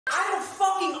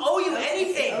owe you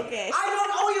anything. Okay. I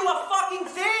don't owe you a fucking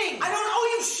thing. I don't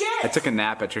owe you shit. I took a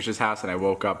nap at Trisha's house and I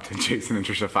woke up to Jason and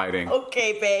Trisha fighting.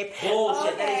 Okay, babe.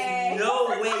 Bullshit. Okay. That is no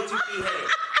way to behave.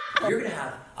 You're gonna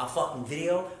have a fucking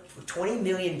video with 20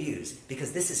 million views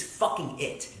because this is fucking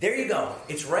it. There you go.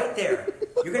 It's right there.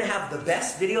 You're gonna have the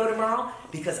best video tomorrow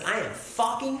because I am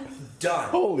fucking done.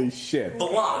 Holy shit.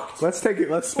 Blocked. Let's take it.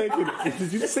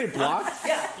 Did you just say blocked?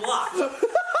 Yeah, blocked.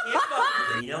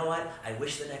 You know what? I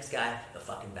wish the next guy the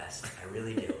fucking best. I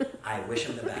really do. I wish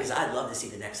him the best. Because I'd love to see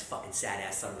the next fucking sad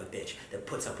ass son of a bitch that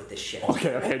puts up with this shit.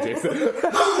 Okay, Jason.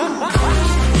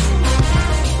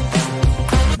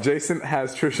 Jason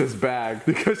has Trisha's bag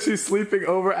because she's sleeping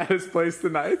over at his place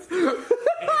tonight.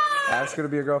 Ask her to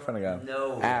be your girlfriend again.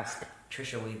 No. Ask.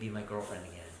 Trisha, will you be my girlfriend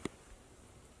again?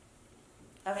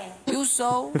 Okay. You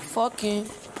so fucking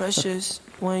precious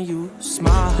when you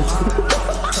smile.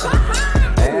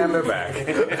 And they're back.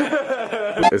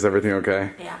 Is everything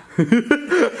okay? Yeah.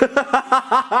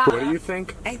 What do you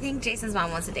think? I think Jason's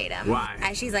mom wants to date him. Why?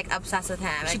 And she's like obsessed with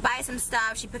him. She buys him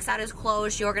stuff, she picks out his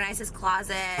clothes, she organizes his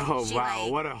closet. Oh, she, wow,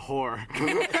 like, what a whore.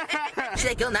 she's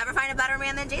like, you'll never find a better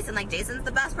man than Jason. Like, Jason's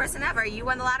the best person ever. You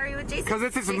won the lottery with Jason. Because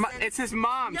it's his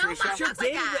mom, No, Trisha. Mom talks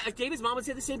like that. David's mom would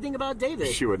say the same thing about David.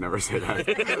 She would never say that.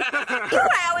 You know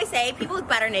what I always say? People look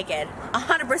better naked.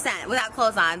 100% without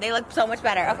clothes on. They look so much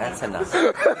better. Okay. That's enough.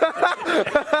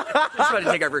 I just want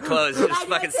to take off her clothes and just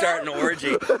fucking start an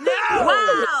orgy. No!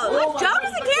 Wow! Look, Joe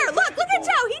doesn't care. Look at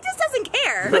Joe. He just doesn't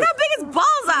care. Look how big his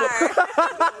balls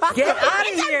are. Get out of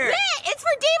It's here! a bit. It's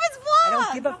for David's vlog. I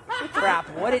don't give a crap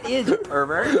what it is, you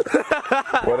pervert.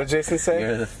 What did Jason say?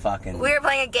 You're the fucking... We were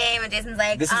playing a game and Jason's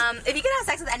like, if you could have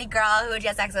sex with any girl, who would you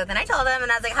have sex with? And I told him,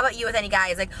 and I was like, how about you with any guy?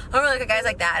 He's like, I don't really like guys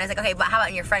like that. And I was like, okay, but how about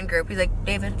in your friend group? He's like,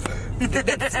 David.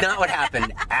 That's not what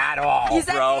happened at all, You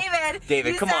said bro. David.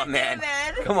 David, You come said on, man.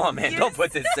 David. Come on, man. Don't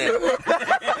put this in.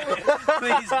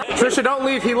 Please. Trisha, don't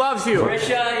leave. He loves you.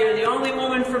 Trisha, you're the only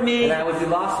woman for me. And I would be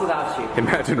lost without you.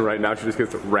 Imagine right now she just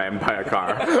gets rammed by a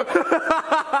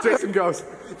car. Jason goes,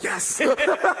 yes.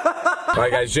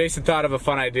 Alright guys, Jason thought of a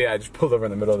fun idea. I just pulled over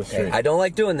in the middle of the street. I don't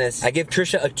like doing this. I give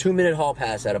Trisha a 2-minute hall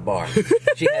pass at a bar.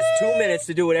 She has 2 minutes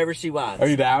to do whatever she wants. Are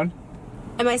you down?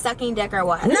 Am I sucking dick or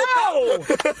what? No! What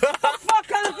the fuck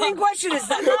kind of thing question is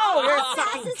that? No, you're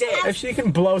sucking dick. If she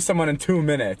can blow someone in 2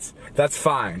 minutes, that's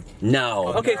fine.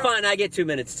 No. Okay, fine. I get 2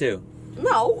 minutes too.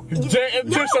 No.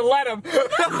 Trisha, let him.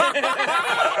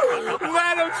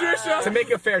 Let him, Trisha. To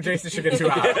make it fair, Jason should get 2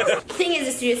 hours. The thing is,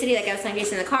 the Studio City, like I was telling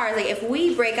Jason in the car, is like if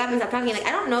we break up and stop talking, like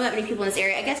I don't know that many people in this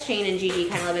area. I guess Shane and Gigi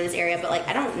kind of live in this area, but like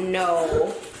I don't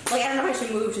know. Like I don't know if I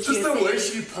should move to Just Studio the way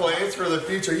City. she plans for the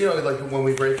future, you know, like when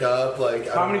we break up, like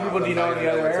How many people do you know in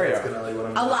the other area?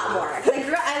 A lot more.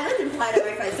 I lived in Playa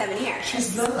for like 7 years.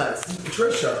 She's nuts,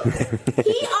 Trisha.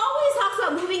 He always talks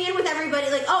about moving in with everybody.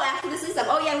 Like, oh, after this is stuff.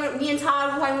 Oh yeah, me and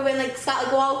Todd will probably move in. Like Scott,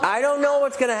 like, well. I don't know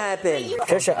what's gonna happen.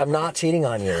 Trisha, I'm not cheating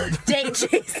on you. Dang,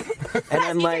 Jason. And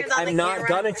I'm like, I'm not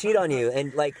gonna cheat on you.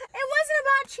 And like, it wasn't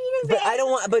about cheating, babe.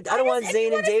 but I don't want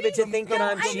Zane and David to think that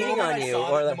I'm cheating on you.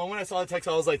 Or The like, moment I saw the text,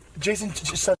 I was like, Jason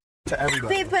just said to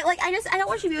everybody. Babe, but like I don't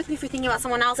want you to be with me for thinking about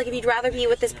someone else. Like if you'd rather be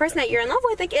with this person that you're in love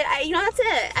with, like you know, that's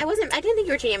it. I didn't think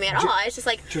you were cheating on me at all. I was just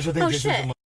like, Trisha, oh Jason's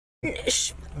shit.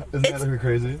 Isn't that like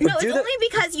crazy? No, it's only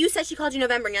because you said she called you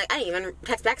November, and you're like, I didn't even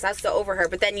text back because I was still over her.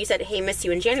 But then you said, hey, missed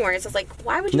you in January. So it's like,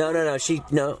 why would you?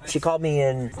 no. She called me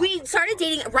in. We started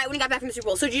dating right when we got back from the Super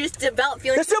Bowl. So did you just develop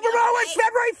feelings? The Super Bowl was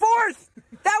February 4th.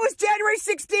 That was January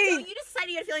 16th. No, you just decided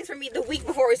you had feelings for me the week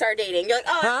before we started dating. You're like,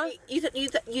 oh, Huh? you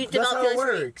developed That's how it feelings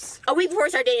for me. works. A week before we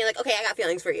started dating, you're like, okay, I got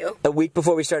feelings for you. A week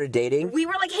before we started dating. We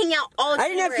were like hanging out all. I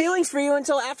didn't have feelings for you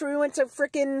until after we went to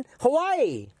frickin'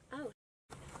 Hawaii.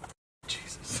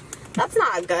 That's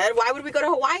not good. Why would we go to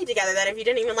Hawaii together then if you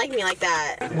didn't even like me like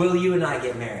that? Will you and I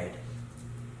get married?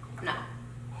 No.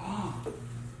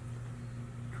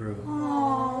 True.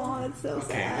 Oh, that's so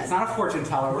Okay, it's not a fortune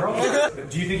teller world.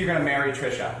 Do you think you're gonna marry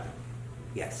Trisha?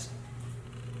 Yes.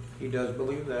 He does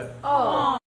believe that.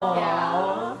 Oh.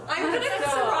 Yeah. I'm gonna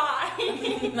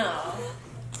cry. No.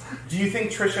 Do you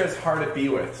think Trisha is hard to be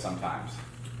with sometimes?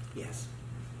 Yes.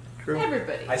 True.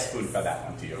 Everybody. I spoon-fed that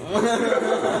one to you.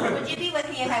 Would you be with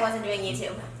me if I wasn't doing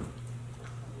YouTube?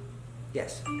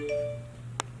 Yes.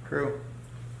 True.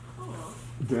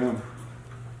 Damn.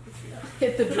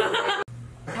 Hit the drum.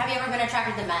 Have you ever been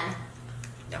attracted to men?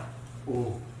 No.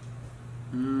 Ooh.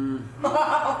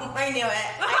 Oh, I knew it.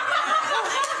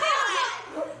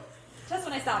 I knew it. Just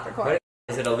when I stopped recording.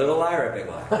 Is it a little lie or a big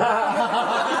lie?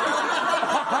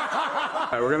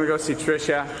 Alright, we're gonna go see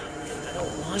Trisha.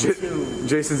 Want to.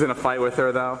 Jason's in a fight with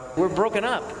her though. We're broken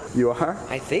up. You are?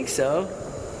 I think so.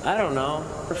 I don't know.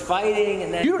 We're fighting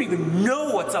and then... You don't even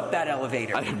know what's up that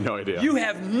elevator. I have no idea. You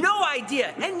have no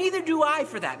idea, and neither do I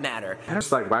for that matter.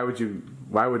 It's like,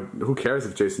 who cares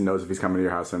if Jason knows if he's coming to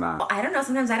your house or not? Well, I don't know.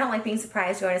 Sometimes I don't like being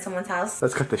surprised going to someone's house.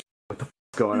 Let's cut the what the f***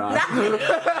 going on?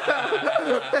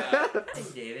 Hey,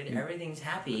 David, everything's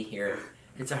happy here.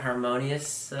 It's a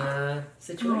harmonious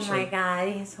situation. Oh my god,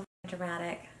 he's so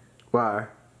dramatic. Why?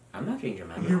 I'm not being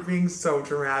dramatic. You're being so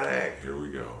dramatic. Here we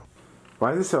go.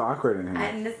 Why is it so awkward in here?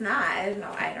 And it's not. I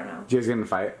don't know. Did you guys get in a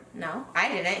fight? No, I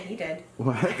didn't. He did.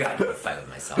 What? I got into a fight with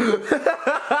myself. I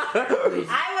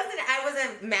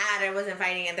wasn't mad. I wasn't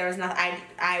fighting, and there was nothing.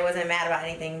 I wasn't mad about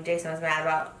anything. Jason was mad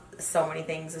about so many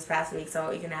things this past week,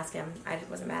 so you can ask him. I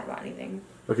wasn't mad about anything.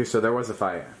 Okay, so there was a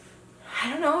fight. I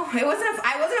don't know. I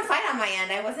wasn't a fight on my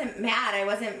end. I wasn't mad. I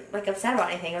wasn't like upset about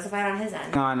anything. It was a fight on his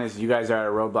end. On is you guys are at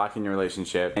a roadblock in your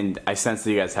relationship, and I sense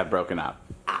that you guys have broken up.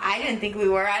 I didn't think we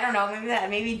were. I don't know.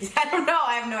 Maybe I don't know.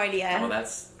 I have no idea. Well,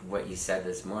 that's what you said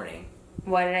this morning.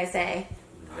 What did I say?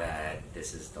 That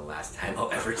this is the last time I'll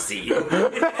ever see you.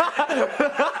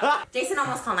 Jason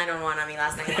almost called 911 on me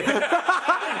last night.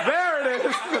 There it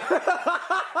is!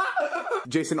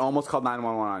 Jason almost called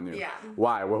 911 on you. Yeah.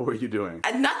 Why? What were you doing?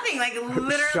 Nothing. Like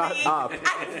literally. Shut up.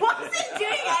 I wasn't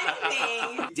doing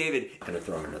anything. David, I'm gonna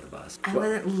throw him under the bus. I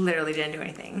literally didn't do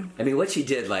anything. I mean, what she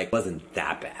did, like, wasn't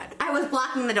that bad. I was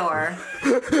blocking the door.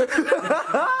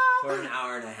 For an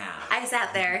hour and a half. I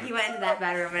sat there. He went into that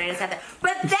bedroom and I just sat there.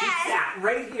 But then... She sat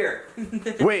right here.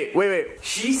 Wait.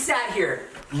 She sat here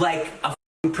like a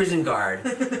prison guard.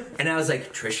 And I was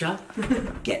like, Trisha,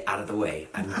 get out of the way.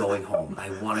 I'm going home.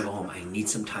 I want to go home. I need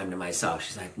some time to myself.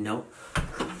 She's like, no.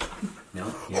 No.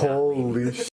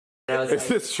 Holy shit. Is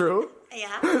this true?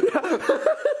 Yeah.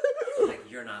 Like,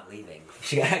 you're not leaving.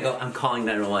 I go, I'm calling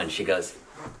 911. She goes,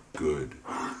 Good.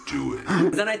 Do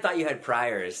it. then I thought you had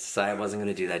priors, so I wasn't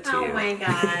going to do that to you. Oh my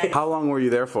god. How long were you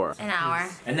there for? An hour.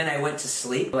 And then I went to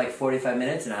sleep for like 45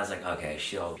 minutes, and I was like, okay,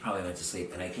 she'll probably went to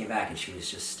sleep. And I came back, and she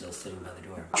was just still sitting by the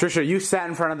door. Trisha, you sat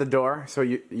in front of the door so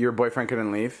your boyfriend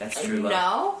couldn't leave? That's true love.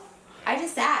 No. I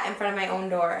just sat in front of my own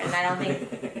door, and I don't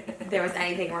think there was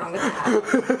anything wrong with that.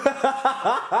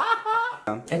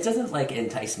 It doesn't like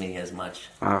entice me as much.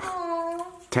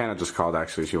 Tana just called,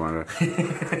 actually. She wanted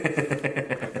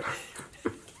to...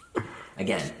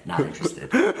 Again, not interested.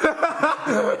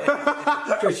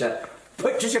 Trisha,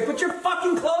 put your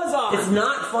fucking clothes on. It's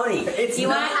not funny. It's Do you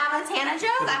not. want to have a Tana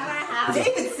joke? I'm going to have it.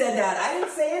 David said that. I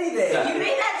didn't say anything. You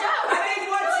made that joke. I made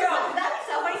what joke? That'd be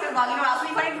so funny for the vlog. You know what else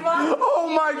would be funny for the vlog? Oh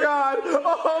my god!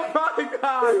 Oh my This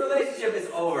god! relationship is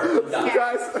over. I'm done.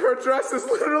 Guys, her dress is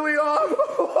literally off!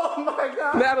 Oh my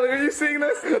god! Natalie, are you seeing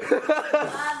this? You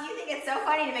think it's so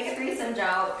funny to make a threesome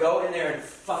joke. Go in there and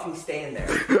fucking stay in there.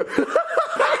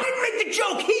 I didn't make the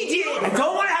joke. He did. I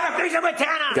don't want to have a threesome with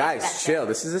Tana. Guys, chill.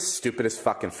 This is the stupidest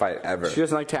fucking fight ever. She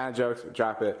doesn't like Tana jokes.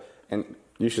 Drop it. And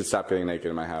you should stop getting naked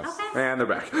in my house. Okay. And they're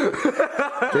back.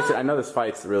 Jason, I know this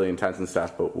fight's really intense and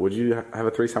stuff, but would you have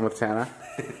a threesome with Tana?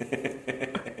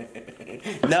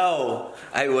 No,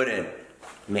 I wouldn't.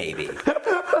 Maybe.